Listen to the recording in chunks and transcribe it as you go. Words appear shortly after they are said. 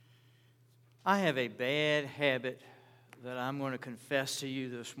I have a bad habit that I'm going to confess to you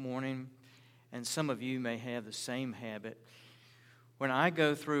this morning, and some of you may have the same habit. When I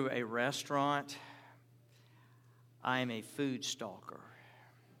go through a restaurant, I am a food stalker.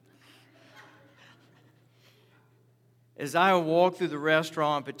 As I walk through the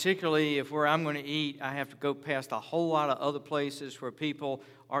restaurant, particularly if where I'm going to eat, I have to go past a whole lot of other places where people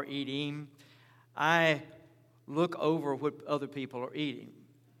are eating, I look over what other people are eating.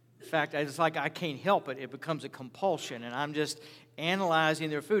 In fact, it's like I can't help it. It becomes a compulsion, and I'm just analyzing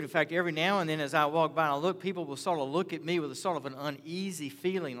their food. In fact, every now and then as I walk by and I look, people will sort of look at me with a sort of an uneasy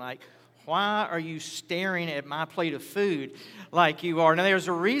feeling like, why are you staring at my plate of food like you are? Now, there's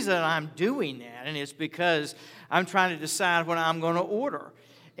a reason I'm doing that, and it's because I'm trying to decide what I'm going to order.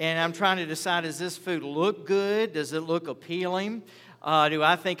 And I'm trying to decide, does this food look good? Does it look appealing? Do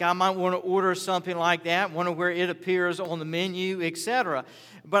I think I might want to order something like that, wonder where it appears on the menu, etc.?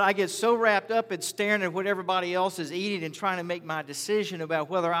 But I get so wrapped up in staring at what everybody else is eating and trying to make my decision about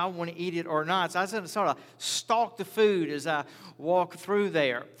whether I want to eat it or not. So I sort of stalk the food as I walk through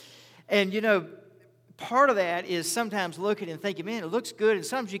there. And, you know, part of that is sometimes looking and thinking, man, it looks good, and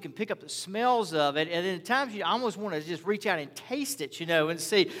sometimes you can pick up the smells of it, and then at times you almost want to just reach out and taste it, and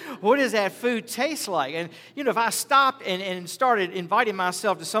see what does that food taste like. And, if I stopped and started inviting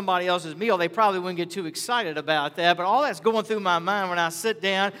myself to somebody else's meal, they probably wouldn't get too excited about that, but all that's going through my mind when I sit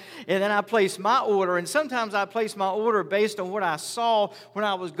down, and then I place my order, and sometimes I place my order based on what I saw when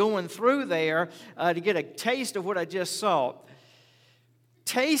I was going through there to get a taste of what I just saw.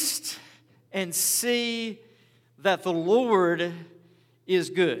 Taste and see that the Lord is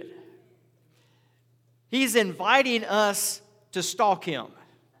good. He's inviting us to stalk Him.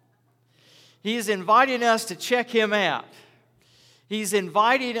 He's inviting us to check Him out. He's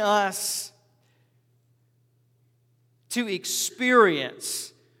inviting us to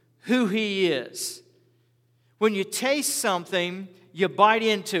experience who He is. When you taste something, you bite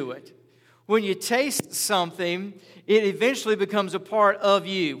into it. When you taste something, it eventually becomes a part of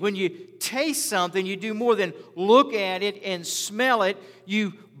you. When you taste something, you do more than look at it and smell it.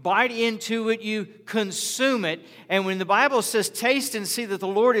 You bite into it, you consume it. And when the Bible says, taste and see that the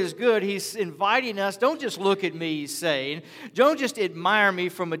Lord is good, He's inviting us, don't just look at me, He's saying. Don't just admire me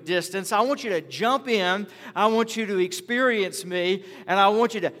from a distance. I want you to jump in. I want you to experience me. And I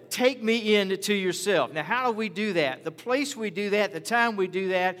want you to take me into yourself. Now, how do we do that? The place we do that, the time we do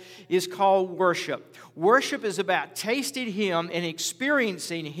that, is called worship. Worship is about tasting Him and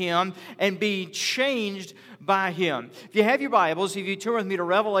experiencing Him and being changed by Him. If you have your Bibles, if you turn with me to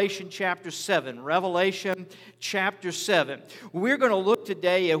Revelation chapter 7. Revelation chapter 7. We're going to look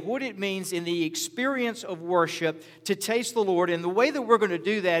today at what it means in the experience of worship to taste the Lord. And the way that we're going to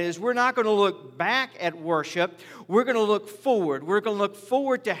do that is we're not going to look back at worship. We're going to look forward. We're going to look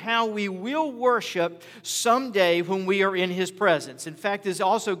forward to how we will worship someday when we are in His presence. In fact, this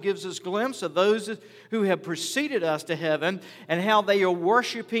also gives us a glimpse of those who have preceded us to heaven and how they are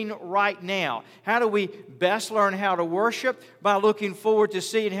worshiping right now. How do we best learn how to worship? By looking forward to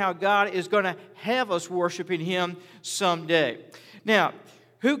seeing how God is going to have us worshiping Him someday. Now,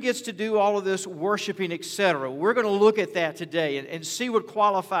 who gets to do all of this worshiping, etc.? We're going to look at that today and see what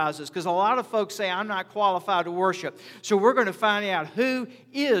qualifies us, because a lot of folks say, I'm not qualified to worship. So we're going to find out who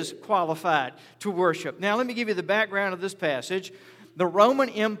is qualified to worship. Now, let me give you the background of this passage. The Roman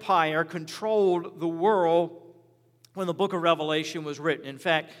Empire controlled the world when the book of Revelation was written. In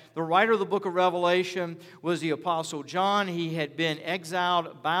fact, the writer of the book of Revelation was the Apostle John. He had been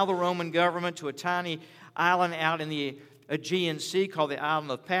exiled by the Roman government to a tiny island out in the Aegean Sea called the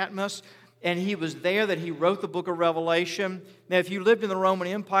island of Patmos. And he was there that he wrote the book of Revelation. Now, if you lived in the Roman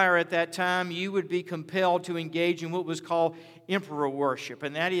Empire at that time, you would be compelled to engage in what was called emperor worship.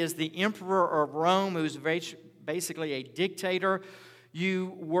 And that is the emperor of Rome, who was basically a dictator.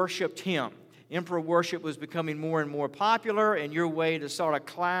 You worshiped him. Emperor worship was becoming more and more popular, and your way to sort of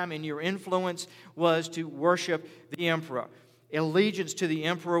climb in your influence was to worship the emperor. Allegiance to the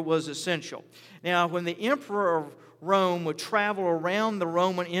emperor was essential. Now, when the emperor of Rome would travel around the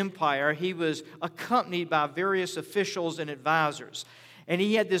Roman Empire, he was accompanied by various officials and advisors. And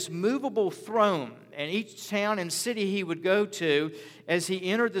he had this movable throne, and each town and city he would go to, as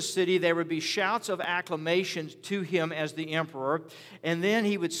he entered the city, there would be shouts of acclamations to him as the emperor. And then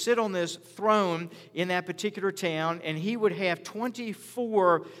he would sit on this throne in that particular town, and he would have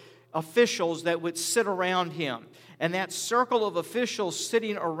 24 officials that would sit around him. And that circle of officials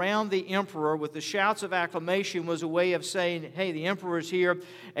sitting around the emperor with the shouts of acclamation was a way of saying, hey, the emperor is here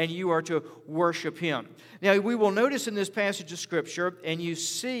and you are to worship him. Now, we will notice in this passage of Scripture, and you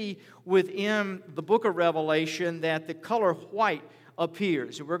see within the book of Revelation, that the color white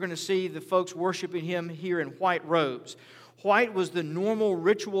appears. And we're going to see the folks worshiping him here in white robes. White was the normal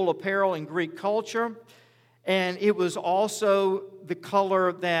ritual apparel in Greek culture, and it was also the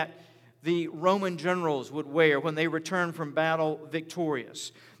color that the Roman generals would wear when they returned from battle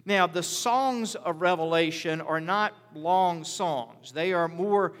victorious. Now, the songs of Revelation are not long songs. They are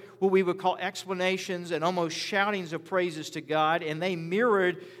more what we would call explanations and almost shoutings of praises to God, and they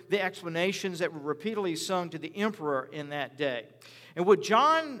mirrored the explanations that were repeatedly sung to the emperor in that day. And what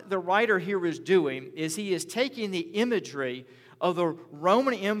John, the writer here, is doing is he is taking the imagery of the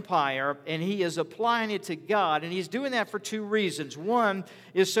Roman Empire and he is applying it to God, and he's doing that for two reasons. One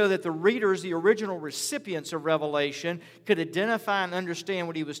is so that the readers, the original recipients of Revelation, could identify and understand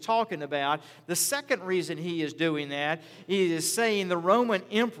what he was talking about. The second reason he is doing that, he is saying the Roman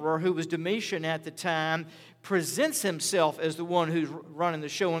emperor, who was Domitian at the time, presents himself as the one who's running the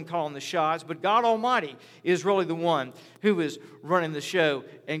show and calling the shots, but God Almighty is really the one who is running the show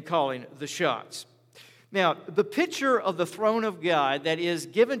and calling the shots. Now, the picture of the throne of God that is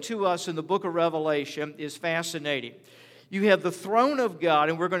given to us in the book of Revelation is fascinating. You have the throne of God,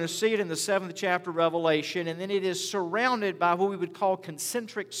 and we're going to see it in the 7th chapter of Revelation, and then it is surrounded by what we would call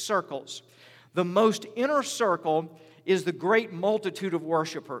concentric circles. The most inner circle is the great multitude of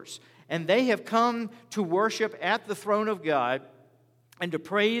worshipers, and they have come to worship at the throne of God and to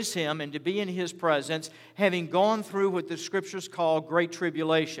praise Him and to be in His presence, having gone through what the Scriptures call great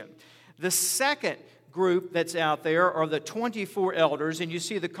tribulation. The second group that's out there are the 24 elders, and you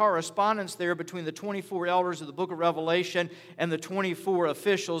see the correspondence there between the 24 elders of the book of Revelation and the 24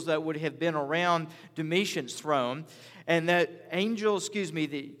 officials that would have been around Domitian's throne. And that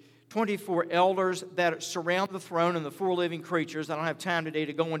the 24 elders that surround the throne and the four living creatures. I don't have time today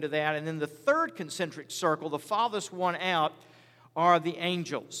to go into that. And then the third concentric circle, the farthest one out, are the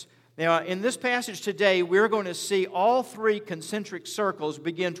angels. Now, in this passage today, we're going to see all three concentric circles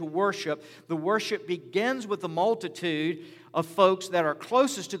begin to worship. The worship begins with the multitude of folks that are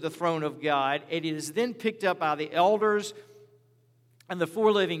closest to the throne of God. It is then picked up by the elders and the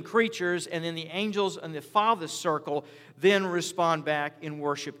four living creatures, and then the angels and the farthest circle then respond back in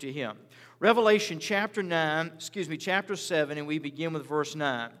worship to Him. Revelation chapter 7, and we begin with verse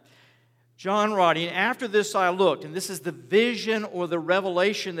 9. John writing, "After this I looked," and this is the vision or the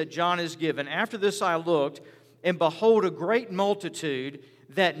revelation that John is given. "After this I looked, and behold, a great multitude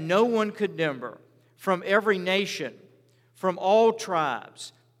that no one could number, from every nation, from all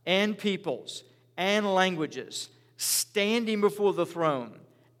tribes and peoples and languages, standing before the throne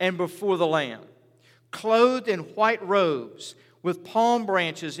and before the Lamb, clothed in white robes, with palm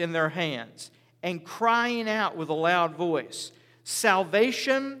branches in their hands, and crying out with a loud voice,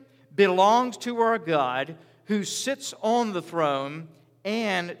 'Salvation belongs to our God who sits on the throne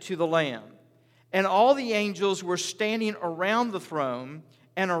and to the Lamb.' And all the angels were standing around the throne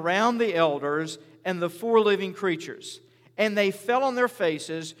and around the elders and the four living creatures. And they fell on their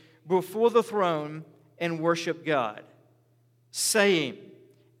faces before the throne and worshiped God, saying,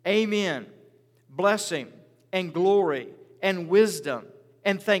 'Amen, blessing and glory and wisdom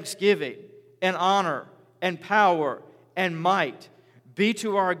and thanksgiving and honor and power and might be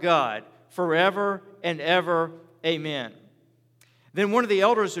to our God forever and ever. Amen.' Then one of the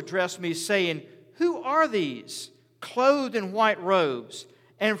elders addressed me, saying, 'Who are these, clothed in white robes,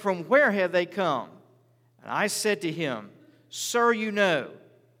 and from where have they come?' And I said to him, 'Sir, you know.'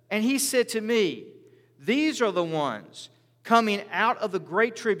 And he said to me, 'These are the ones coming out of the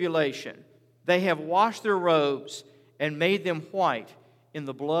great tribulation. They have washed their robes and made them white in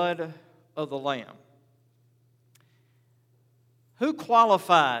the blood of the Lamb.'" Who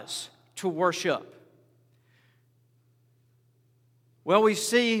qualifies to worship? Well, we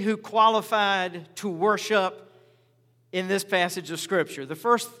see who qualified to worship in this passage of Scripture. The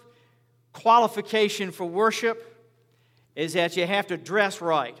first qualification for worship is that you have to dress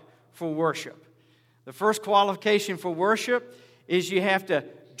right for worship. The first qualification for worship is you have to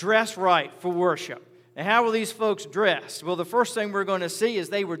dress right for worship. Now, how were these folks dressed? Well, the first thing we're going to see is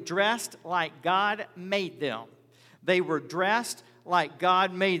they were dressed like God made them. They were dressed like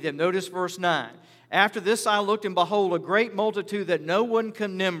God made them. Notice verse 9. "After this I looked, and behold, a great multitude that no one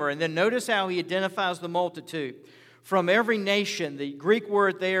can number." And then notice how he identifies the multitude. "From every nation," the Greek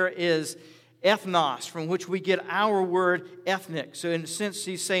word there is ethnos, from which we get our word ethnic. So in a sense,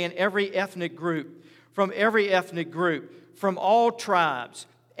 he's saying every ethnic group. "From every ethnic group, from all tribes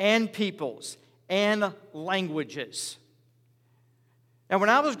and peoples and languages." Now, when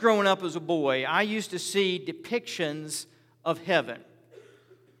I was growing up as a boy, I used to see depictions of heaven.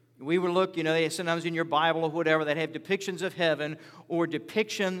 We would look, they sometimes in your Bible or whatever, they'd have depictions of heaven or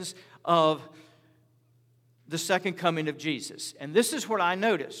depictions of the second coming of Jesus. And this is what I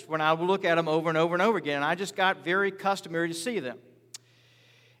noticed when I would look at them over and over and over again, and I just got very customary to see them.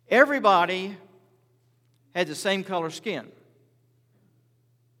 Everybody had the same color skin.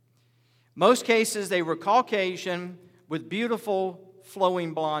 Most cases, they were Caucasian with beautiful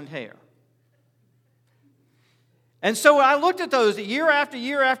flowing blonde hair. And so I looked at those year after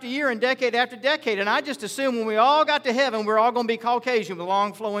year after year and decade after decade, and I just assumed when we all got to heaven, we're all going to be Caucasian with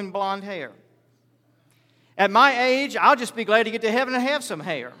long flowing blonde hair. At my age, I'll just be glad to get to heaven and have some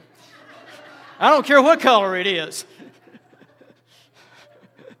hair. I don't care what color it is.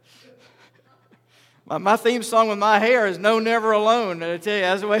 My theme song with my hair is No Never Alone. I tell you,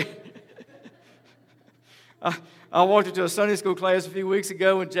 that's the way. I walked into a Sunday school class a few weeks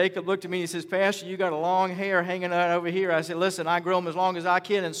ago, and Jacob looked at me and he says, Pastor, you got a long hair hanging out over here. I said, listen, I grow them as long as I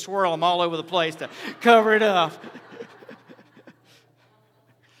can and swirl them all over the place to cover it up.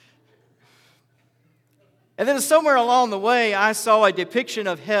 And then somewhere along the way, I saw a depiction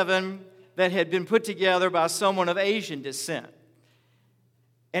of heaven that had been put together by someone of Asian descent.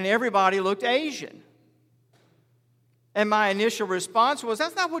 And everybody looked Asian. And my initial response was,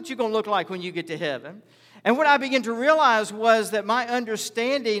 that's not what you're going to look like when you get to heaven. And what I began to realize was that my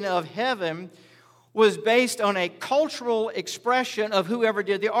understanding of heaven was based on a cultural expression of whoever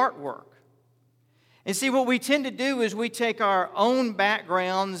did the artwork. And see, what we tend to do is we take our own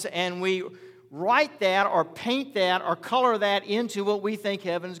backgrounds and we write that or paint that or color that into what we think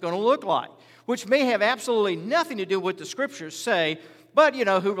heaven is going to look like, which may have absolutely nothing to do with what the Scriptures say, but,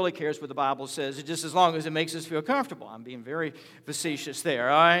 who really cares what the Bible says? It's just as long as it makes us feel comfortable. I'm being very facetious there,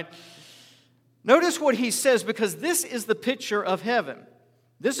 all right? Notice what he says, because this is the picture of heaven.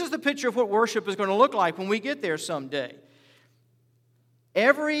 This is the picture of what worship is going to look like when we get there someday.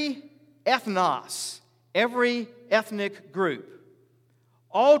 Every ethnos, every ethnic group,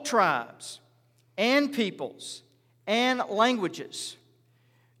 all tribes and peoples and languages.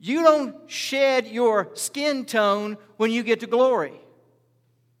 You don't shed your skin tone when you get to glory.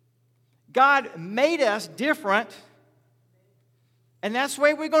 God made us different, and that's the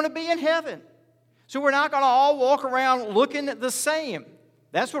way we're going to be in heaven. So we're not going to all walk around looking the same.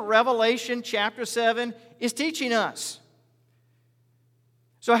 That's what Revelation chapter 7 is teaching us.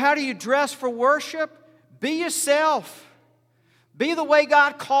 So how do you dress for worship? Be yourself. Be the way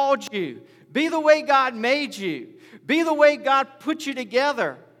God called you. Be the way God made you. Be the way God put you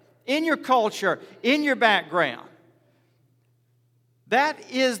together in your culture, in your background.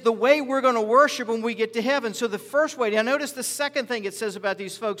 That is the way we're going to worship when we get to heaven. So the first way, now notice the second thing it says about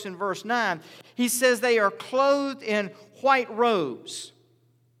these folks in verse 9. He says they are clothed in white robes.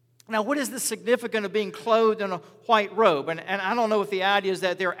 Now, what is the significance of being clothed in a white robe? And I don't know if the idea is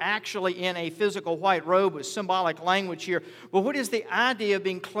that they're actually in a physical white robe with symbolic language here. But what is the idea of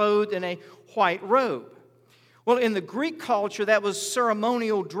being clothed in a white robe? Well, in the Greek culture, that was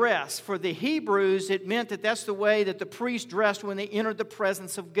ceremonial dress. For the Hebrews, it meant that that's the way that the priest dressed when they entered the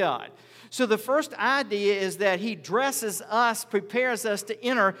presence of God. So the first idea is that he dresses us, prepares us to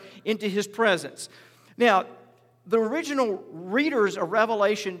enter into his presence. Now, the original readers of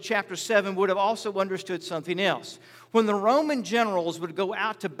Revelation chapter 7 would have also understood something else. When the Roman generals would go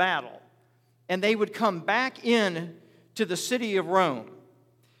out to battle and they would come back in to the city of Rome,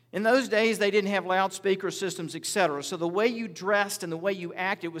 in those days, they didn't have loudspeaker systems, etc. So the way you dressed and the way you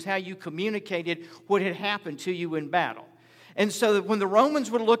acted was how you communicated what had happened to you in battle. And so that when the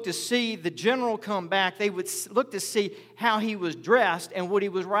Romans would look to see the general come back, they would look to see how he was dressed and what he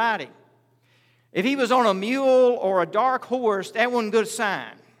was riding. If he was on a mule or a dark horse, that wasn't a good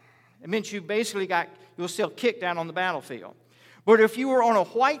sign. It meant you basically you were still kicked out on the battlefield. But if you were on a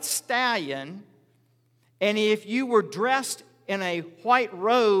white stallion, and if you were dressed in a white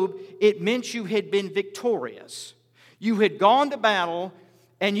robe, it meant you had been victorious. You had gone to battle,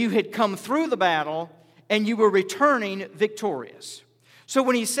 and you had come through the battle, and you were returning victorious. So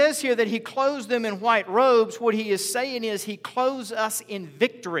when he says here that he clothes them in white robes, what he is saying is he clothes us in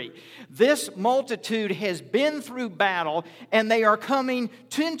victory. This multitude has been through battle, and they are coming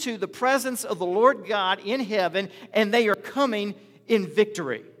into the presence of the Lord God in heaven, and they are coming in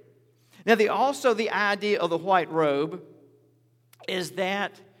victory. Now, also the idea of the white robe is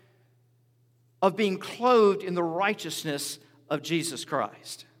that of being clothed in the righteousness of Jesus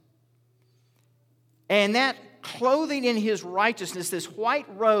Christ. And that clothing in his righteousness, this white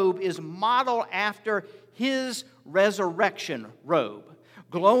robe, is modeled after his resurrection robe,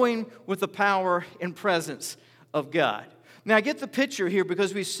 glowing with the power and presence of God. Now, I get the picture here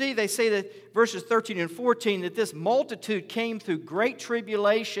because they say that verses 13 and 14, that this multitude came through great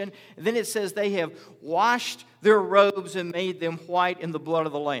tribulation. And then it says they have washed their robes and made them white in the blood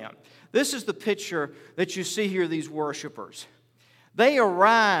of the Lamb. This is the picture that you see here, these worshipers. They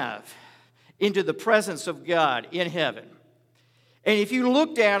arrive into the presence of God in heaven. And if you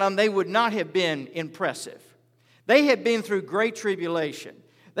looked at them, they would not have been impressive. They had been through great tribulation.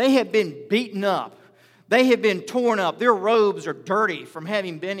 They had been beaten up. They had been torn up. Their robes are dirty from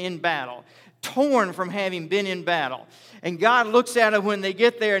having been in battle, torn from having been in battle. And God looks at them when they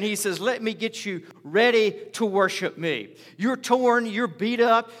get there and He says, let me get you ready to worship me. You're torn, you're beat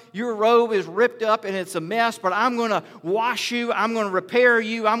up, your robe is ripped up and it's a mess, but I'm going to wash you, I'm going to repair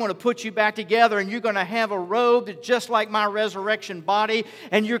you, I'm going to put you back together, and you're going to have a robe that's just like my resurrection body,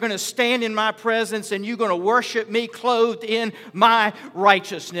 and you're going to stand in my presence and you're going to worship me clothed in my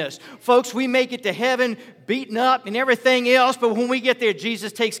righteousness. Folks, we make it to heaven beaten up and everything else, but when we get there,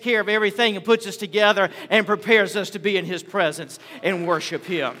 Jesus takes care of everything and puts us together and prepares us to be in His presence and worship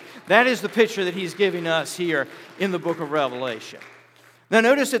Him. That is the picture that He's giving us here in the book of Revelation. Now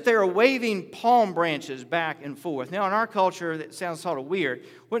notice that they are waving palm branches back and forth. Now in our culture, that sounds sort of weird.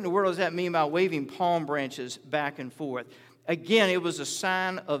 What in the world does that mean by waving palm branches back and forth? Again, it was a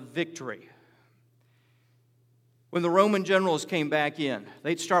sign of victory. When the Roman generals came back in,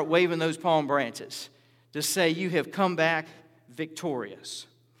 they'd start waving those palm branches to say, you have come back victorious.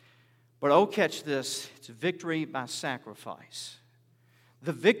 But oh, catch this, it's victory by sacrifice.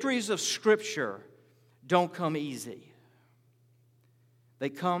 The victories of Scripture don't come easy. They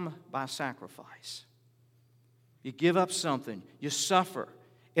come by sacrifice. You give up something, you suffer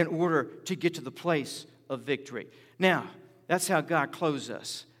in order to get to the place of victory. Now, that's how God clothes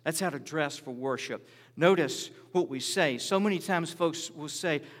us. That's how to dress for worship. Notice what we say. So many times folks will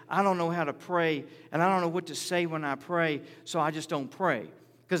say, I don't know how to pray, and I don't know what to say when I pray, so I just don't pray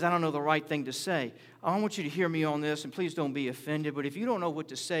because I don't know the right thing to say. I want you to hear me on this, and please don't be offended, but if you don't know what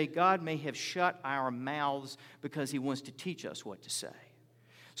to say, God may have shut our mouths because He wants to teach us what to say.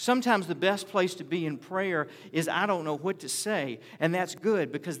 Sometimes the best place to be in prayer is I don't know what to say, and that's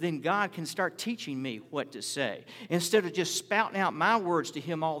good because then God can start teaching me what to say. Instead of just spouting out my words to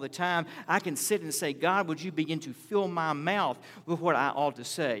Him all the time, I can sit and say, God, would you begin to fill my mouth with what I ought to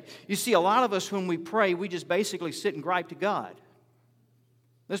say? You see, a lot of us when we pray, we just basically sit and gripe to God.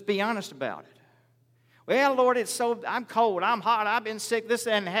 Let's be honest about it. Well, Lord, I'm cold, I'm hot, I've been sick, this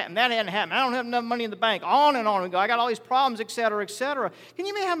hasn't happened, that hasn't happened, I don't have enough money in the bank, on and on we go. I got all these problems, etc., etc. Can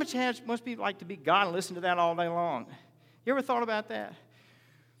you imagine how much it must be like to be God and listen to that all day long? You ever thought about that?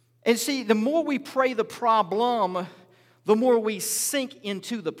 And see, the more we pray the problem, the more we sink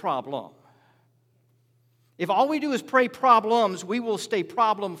into the problem. If all we do is pray problems, we will stay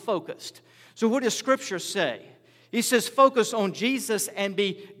problem-focused. So what does Scripture say? He says focus on Jesus and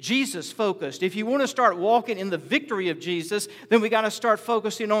be Jesus-focused. If you want to start walking in the victory of Jesus, then we got to start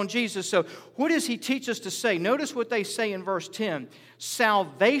focusing on Jesus. So what does He teach us to say? Notice what they say in verse 10.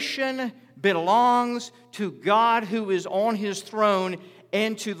 Salvation belongs to God who is on His throne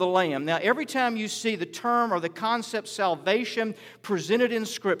and to the Lamb. Now, every time you see the term or the concept salvation presented in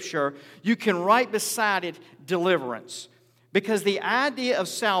Scripture, you can write beside it deliverance. Because the idea of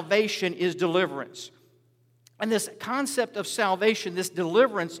salvation is deliverance. And this concept of salvation, this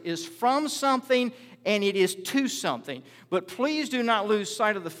deliverance, is from something and it is to something. But please do not lose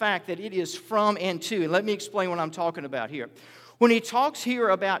sight of the fact that it is from and to. And let me explain what I'm talking about here. When he talks here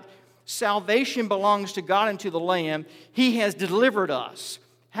about salvation belongs to God and to the Lamb, He has delivered us.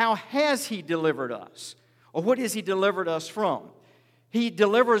 How has He delivered us? Or what has He delivered us from? He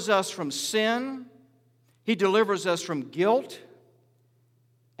delivers us from sin. He delivers us from guilt.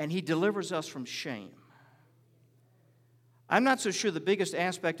 And He delivers us from shame. I'm not so sure the biggest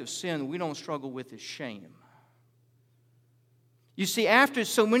aspect of sin we don't struggle with is shame. You see, after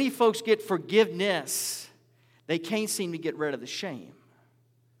so many folks get forgiveness, they can't seem to get rid of the shame.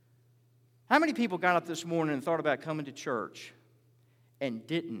 How many people got up this morning and thought about coming to church and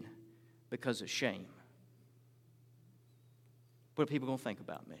didn't because of shame? What are people going to think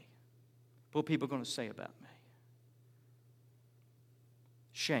about me? What are people going to say about me?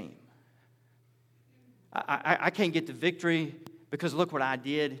 Shame. I can't get the victory because look what I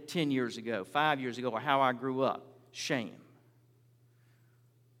did 10 years ago, 5 years ago, or how I grew up. Shame.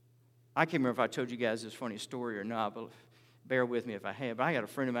 I can't remember if I told you guys this funny story or not, but bear with me if I have. But I got a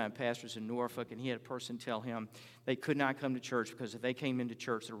friend of mine, pastors in Norfolk, and he had a person tell him they could not come to church because if they came into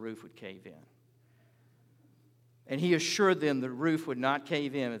church, the roof would cave in. And he assured them the roof would not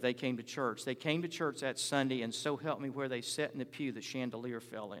cave in if they came to church. They came to church that Sunday, and so help me, where they sat in the pew, the chandelier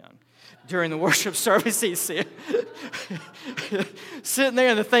fell in. During the worship service, he said, sitting there,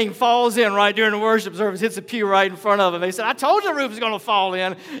 and the thing falls in right during the worship service, hits the pew right in front of them. They said, I told you the roof was going to fall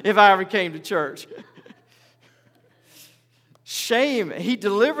in if I ever came to church. Shame. He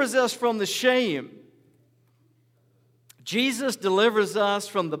delivers us from the shame. Jesus delivers us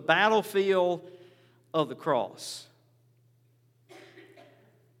from the battlefield of the cross.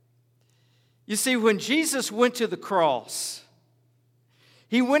 You see, when Jesus went to the cross,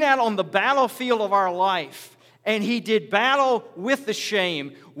 He went out on the battlefield of our life, and He did battle with the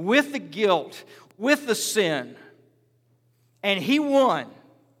shame, with the guilt, with the sin. And He won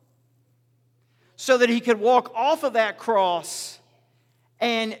so that He could walk off of that cross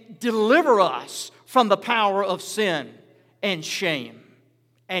and deliver us from the power of sin and shame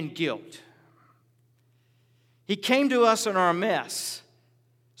and guilt. He came to us in our mess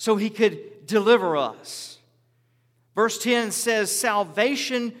so He could deliver us. Verse 10 says,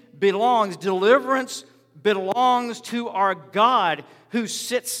 salvation belongs, deliverance belongs to our God who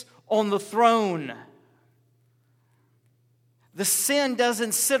sits on the throne. The sin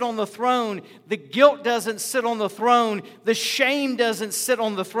doesn't sit on the throne. The guilt doesn't sit on the throne. The shame doesn't sit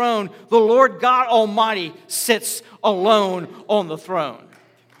on the throne. The Lord God Almighty sits alone on the throne.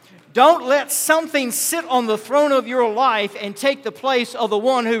 Don't let something sit on the throne of your life and take the place of the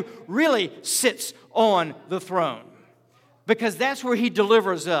one who really sits on the throne. Because that's where He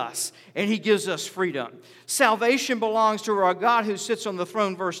delivers us and He gives us freedom. Salvation belongs to our God who sits on the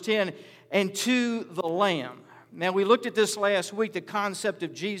throne, verse 10, and to the Lamb. Now, we looked at this last week, the concept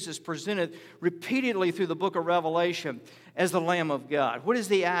of Jesus presented repeatedly through the book of Revelation as the Lamb of God. What is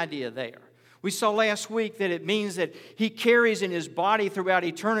the idea there? We saw last week that it means that He carries in His body throughout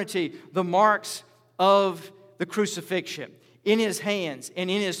eternity the marks of the crucifixion, in His hands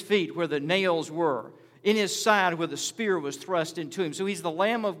and in His feet where the nails were, in His side where the spear was thrust into Him. So He's the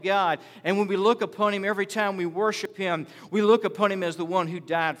Lamb of God, and when we look upon Him, every time we worship Him, we look upon Him as the one who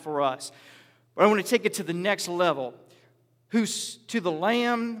died for us. But I want to take it to the next level. Who's to the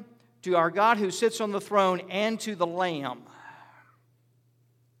Lamb, to our God who sits on the throne, and to the Lamb.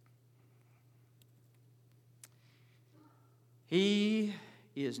 He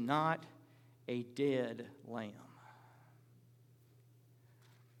is not a dead lamb.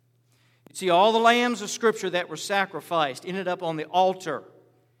 You see, all the lambs of Scripture that were sacrificed ended up on the altar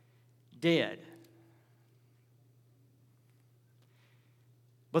dead.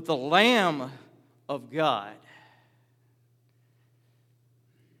 But the Lamb of God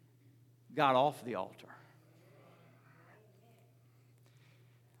got off the altar.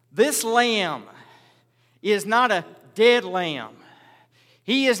 This lamb is not a dead lamb.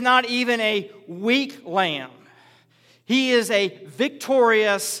 He is not even a weak lamb. He is a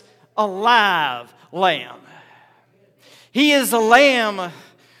victorious, alive lamb. He is a lamb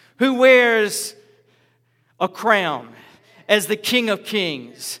who wears a crown as the King of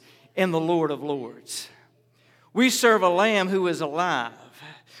Kings and the Lord of Lords. We serve a lamb who is alive.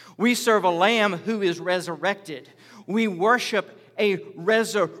 We serve a lamb who is resurrected. We worship a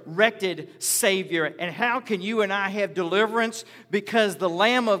resurrected Savior. And how can you and I have deliverance? Because the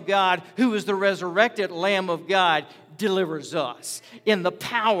Lamb of God, who is the resurrected Lamb of God, delivers us in the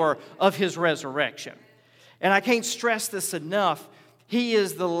power of His resurrection. And I can't stress this enough. He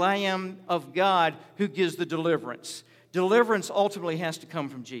is the Lamb of God who gives the deliverance. Deliverance ultimately has to come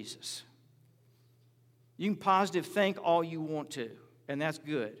from Jesus. You can positive think all you want to, and that's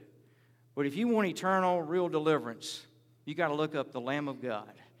good. But if you want eternal, real deliverance, you got to look up the Lamb of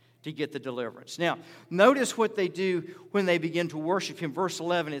God to get the deliverance. Now, notice what they do when they begin to worship Him. Verse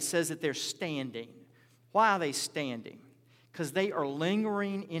 11, it says that they're standing. Why are they standing? Because they are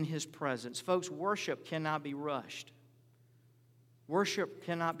lingering in His presence. Folks, worship cannot be rushed. Worship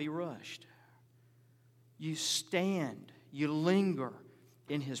cannot be rushed. You stand, you linger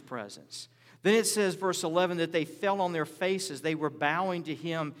in His presence. Then it says, verse 11, that they fell on their faces. They were bowing to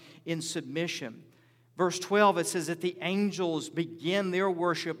Him in submission. Verse 12, it says that the angels begin their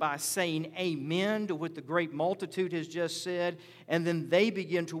worship by saying amen to what the great multitude has just said. And then they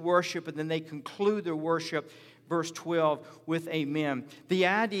begin to worship, and then they conclude their worship, verse 12, with amen. The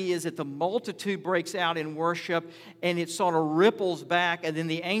idea is that the multitude breaks out in worship, and it sort of ripples back, and then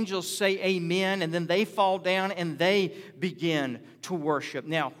the angels say amen, and then they fall down, and they begin to worship.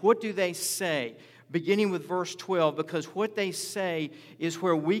 Now, what do they say? Beginning with verse 12, because what they say is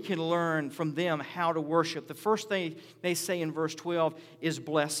where we can learn from them how to worship. The first thing they say in verse 12 is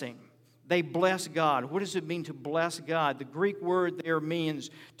blessing. They bless God. What does it mean to bless God? The Greek word there means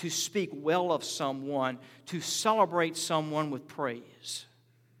to speak well of someone, to celebrate someone with praise.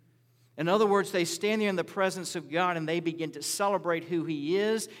 In other words, they stand there in the presence of God and they begin to celebrate who He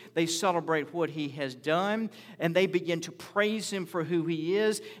is. They celebrate what He has done. And they begin to praise Him for who He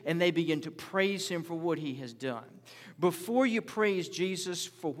is. And they begin to praise Him for what He has done. Before you praise Jesus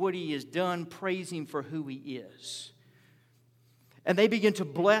for what He has done, praise Him for who He is. And they begin to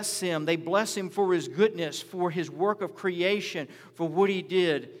bless Him. They bless Him for His goodness, for His work of creation, for what He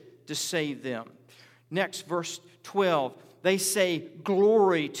did to save them. Next, verse 12, they say,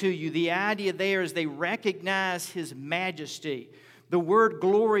 glory to you. The idea there is they recognize His majesty. The word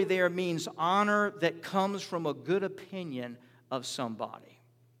glory there means honor that comes from a good opinion of somebody.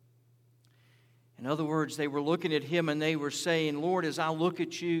 In other words, they were looking at Him and they were saying, Lord, as I look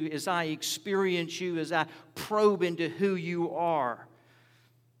at you, as I experience you, as I probe into who you are,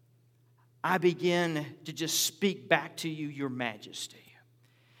 I begin to just speak back to you your majesty.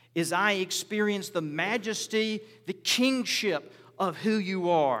 As I experience the majesty, the kingship of who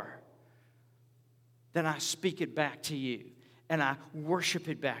you are, then I speak it back to you and I worship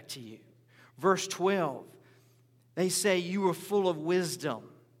it back to you. Verse 12, they say you are full of wisdom.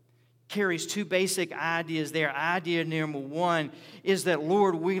 Carries two basic ideas there. Idea number one is that,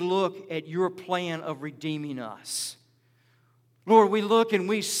 Lord, we look at your plan of redeeming us. Lord, we look and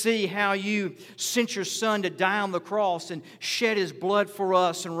we see how you sent your Son to die on the cross and shed His blood for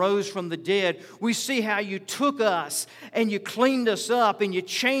us and rose from the dead. We see how you took us and you cleaned us up and you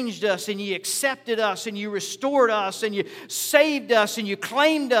changed us and you accepted us and you restored us and you saved us and you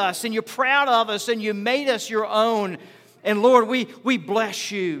claimed us and you're proud of us and you made us your own. And Lord, we bless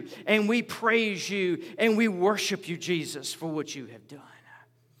you and we praise you and we worship you, Jesus, for what you have done.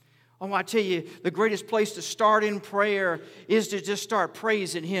 Oh, I tell you, the greatest place to start in prayer is to just start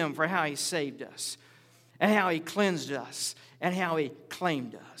praising Him for how He saved us and how He cleansed us and how He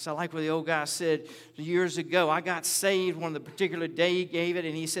claimed us. I like what the old guy said years ago. I got saved on the particular day he gave it,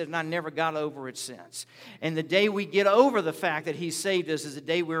 and he said, and I never got over it since. And the day we get over the fact that He saved us is the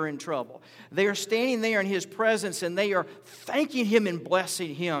day we're in trouble. They are standing there in His presence, and they are thanking Him and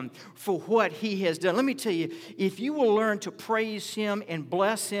blessing Him for what He has done. Let me tell you, if you will learn to praise Him and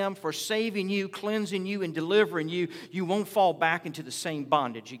bless Him for saving you, cleansing you, and delivering you, you won't fall back into the same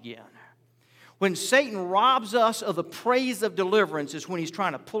bondage again. When Satan robs us of the praise of deliverance is when he's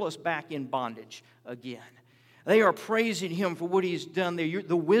trying to pull us back in bondage again. They are praising Him for what He's done there.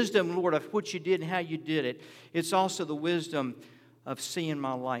 The wisdom, Lord, of what you did and how you did it. It's also the wisdom of seeing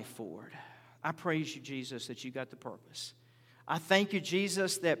my life forward. I praise you, Jesus, that you got the purpose. I thank you,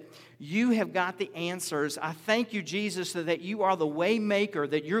 Jesus, that you have got the answers. I thank you, Jesus, that you are the way maker,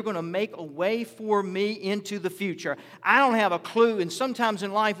 that you're going to make a way for me into the future. I don't have a clue, and sometimes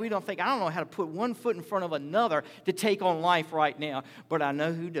in life we don't think, I don't know how to put one foot in front of another to take on life right now, but I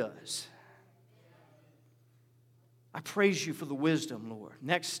know who does. I praise you for the wisdom, Lord.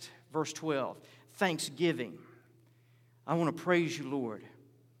 Next, verse 12, thanksgiving. I want to praise you, Lord,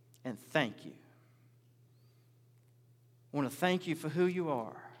 and thank you. I want to thank you for who you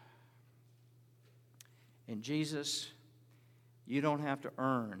are. And Jesus, you don't have to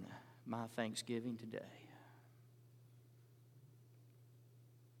earn my thanksgiving today.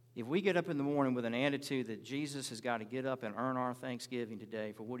 If we get up in the morning with an attitude that Jesus has got to get up and earn our thanksgiving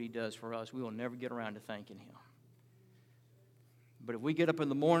today for what He does for us, we will never get around to thanking Him. But if we get up in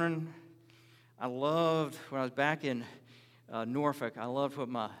the morning, I loved, when I was back in Norfolk, I loved what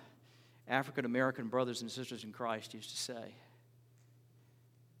my African-American brothers and sisters in Christ used to say.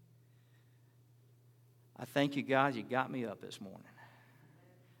 I thank you, God, you got me up this morning.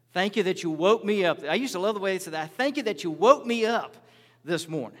 Thank you that you woke me up. I used to love the way they said that. I thank you that you woke me up this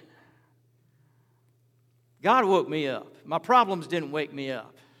morning. God woke me up. My problems didn't wake me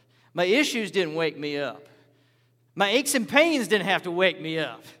up. My issues didn't wake me up. My aches and pains didn't have to wake me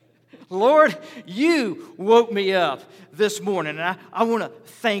up. Lord, you woke me up this morning, and I want to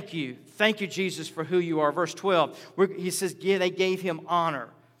thank you. Thank you, Jesus, for who you are. Verse 12, he says, yeah, they gave Him honor.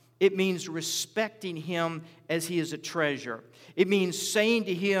 It means respecting Him as He is a treasure. It means saying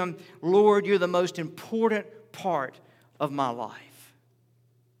to Him, Lord, you're the most important part of my life.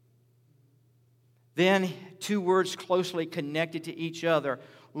 Then, two words closely connected to each other.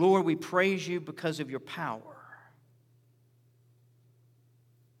 Lord, we praise you because of your power.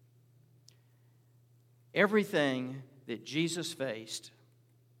 Everything that Jesus faced,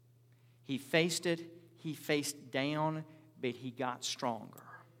 He faced it, He faced down, but He got stronger.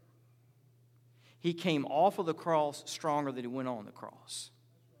 He came off of the cross stronger than He went on the cross.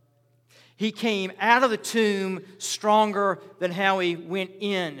 He came out of the tomb stronger than how He went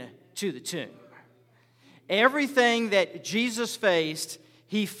in to the tomb. Everything that Jesus faced,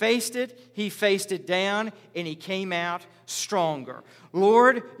 He faced it down, and He came out stronger.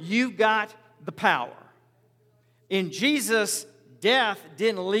 Lord, you've got the power. In Jesus, death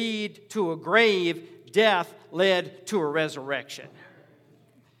didn't lead to a grave. Death led to a resurrection.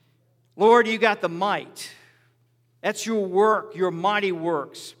 Lord, you got the might. That's your work, your mighty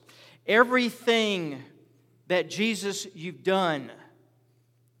works. Everything that Jesus, you've done.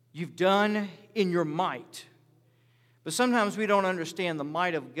 You've done in your might. But sometimes we don't understand the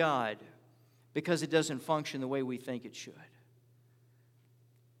might of God because it doesn't function the way we think it should.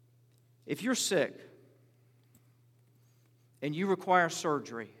 If you're sick and you require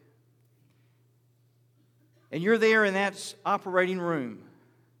surgery, and you're there in that operating room,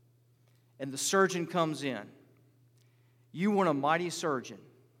 and the surgeon comes in, you want a mighty surgeon.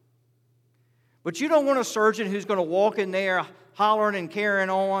 But you don't want a surgeon who's going to walk in there hollering and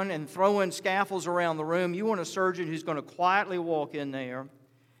carrying on and throwing scaffolds around the room. You want a surgeon who's going to quietly walk in there,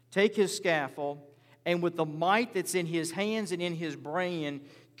 take his scaffold, and with the might that's in his hands and in his brain,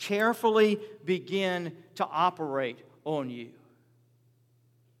 carefully begin to operate on you.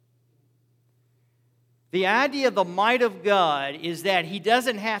 The idea of the might of God is that He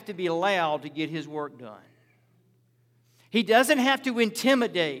doesn't have to be allowed to get His work done. He doesn't have to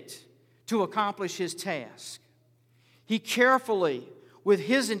intimidate to accomplish His task. He carefully, with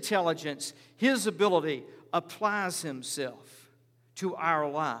His intelligence, His ability, applies Himself to our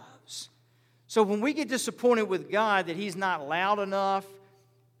lives. So when we get disappointed with God that He's not loud enough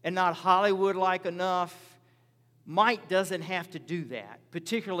and not Hollywood-like enough, might doesn't have to do that,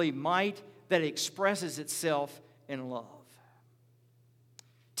 particularly might that expresses itself in love.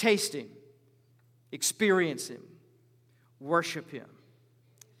 Taste Him, experience Him, worship Him.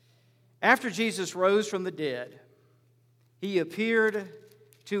 After Jesus rose from the dead, He appeared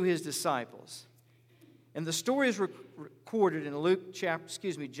to His disciples. And the story is recorded in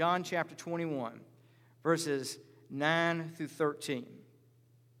John chapter 21, verses 9 through 13.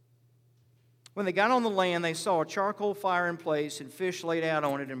 When they got on the land, they saw a charcoal fire in place and fish laid out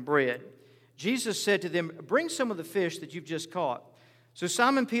on it and bread. Jesus said to them, "Bring some of the fish that you've just caught." So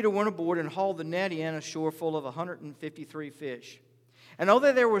Simon Peter went aboard and hauled the net in ashore full of 153 fish. And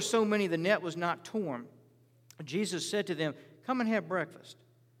although there were so many, the net was not torn. Jesus said to them, "Come and have breakfast."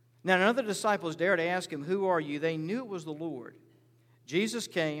 Now none of the disciples dared to ask Him, "Who are you?" They knew it was the Lord. Jesus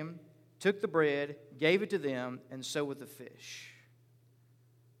came, took the bread, gave it to them, and so with the fish.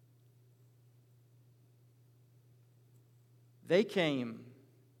 They came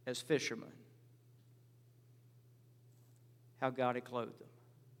as fishermen. How God had clothed them.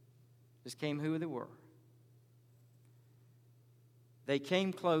 This came who they were. They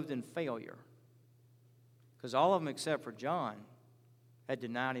came clothed in failure. Because all of them except for John had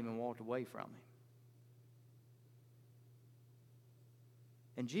denied Him and walked away from Him.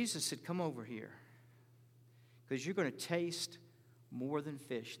 And Jesus said, "Come over here. Because you're going to taste more than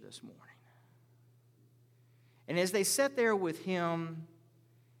fish this morning." And as they sat there with Him,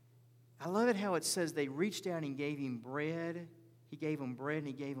 I love it how it says they reached down and gave Him bread. He gave them bread and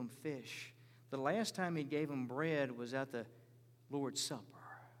He gave them fish. The last time He gave them bread was at the Lord's Supper.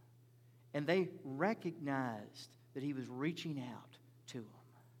 And they recognized that He was reaching out to them.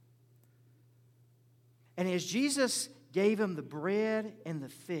 And as Jesus gave them the bread and the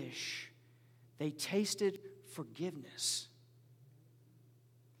fish, they tasted forgiveness.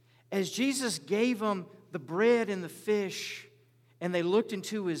 As Jesus gave them the bread and the fish, and they looked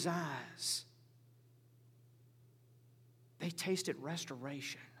into His eyes, they tasted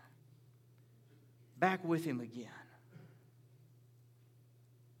restoration. Back with Him again.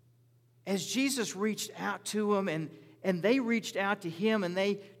 As Jesus reached out to them, and they reached out to Him, and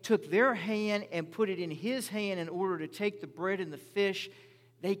they took their hand and put it in His hand in order to take the bread and the fish,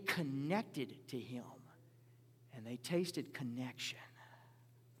 they connected to Him. And they tasted connection.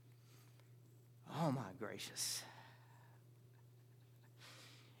 Oh my gracious.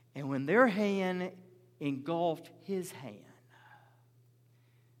 And when their hand engulfed His hand,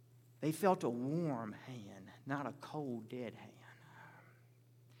 they felt a warm hand, not a cold, dead hand.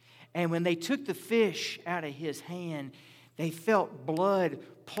 And when they took the fish out of His hand, they felt blood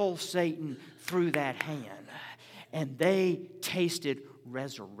pulsating through that hand. And they tasted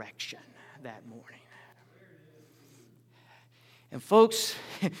resurrection that morning. And folks,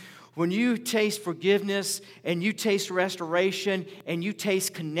 when you taste forgiveness and you taste restoration and you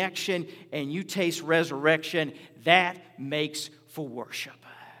taste connection and you taste resurrection, that makes for worship.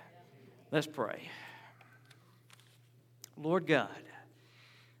 Let's pray. Lord God,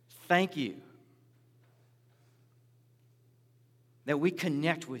 thank You that we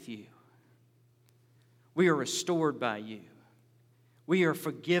connect with You. We are restored by You. We are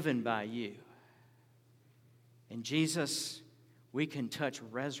forgiven by You. And Jesus, we can touch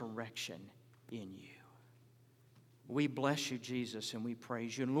resurrection in You. We bless You, Jesus, and we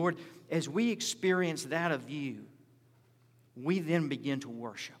praise You. And Lord, as we experience that of You, we then begin to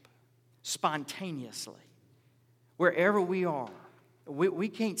worship spontaneously. Wherever we are, we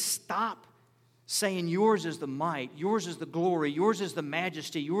can't stop saying, yours is the might, yours is the glory, yours is the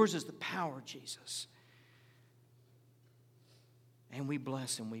majesty, yours is the power, Jesus. And we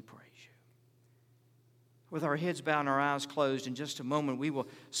bless and we praise you. With our heads bowed and our eyes closed, in just a moment we will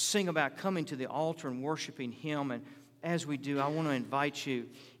sing about coming to the altar and worshiping Him. And as we do, I want to invite you,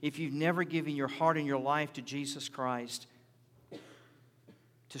 if you've never given your heart and your life to Jesus Christ,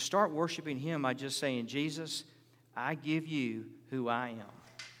 to start worshiping Him by just saying, Jesus, I give you who I am.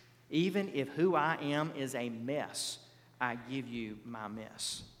 Even if who I am is a mess, I give you my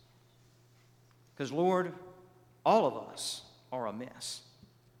mess. Because, Lord, all of us are a mess.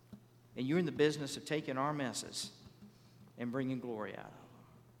 And you're in the business of taking our messes and bringing glory out of them.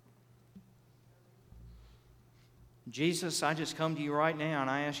 Jesus, I just come to you right now and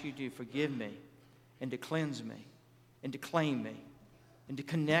I ask you to forgive me and to cleanse me and to claim me and to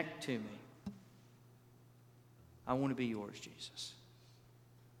connect to me. I want to be yours, Jesus.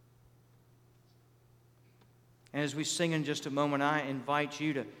 And as we sing in just a moment, I invite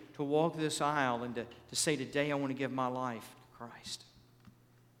you to walk this aisle and to say, today I want to give my life to Christ.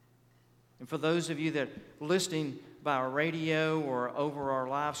 And for those of you that are listening by our radio or over our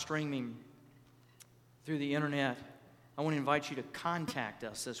live streaming through the internet, I want to invite you to contact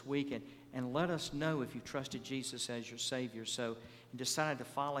us this week and let us know if you trusted Jesus as your Savior and decided to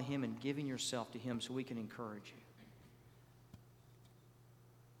follow Him and giving yourself to Him so we can encourage you.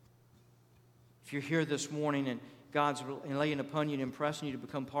 If you're here this morning and God's laying upon you and impressing you to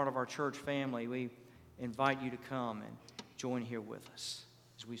become part of our church family, we invite you to come and join here with us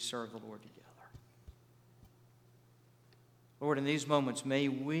as we serve the Lord together. Lord, in these moments, may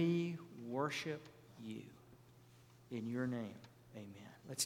we worship you. In your name, amen.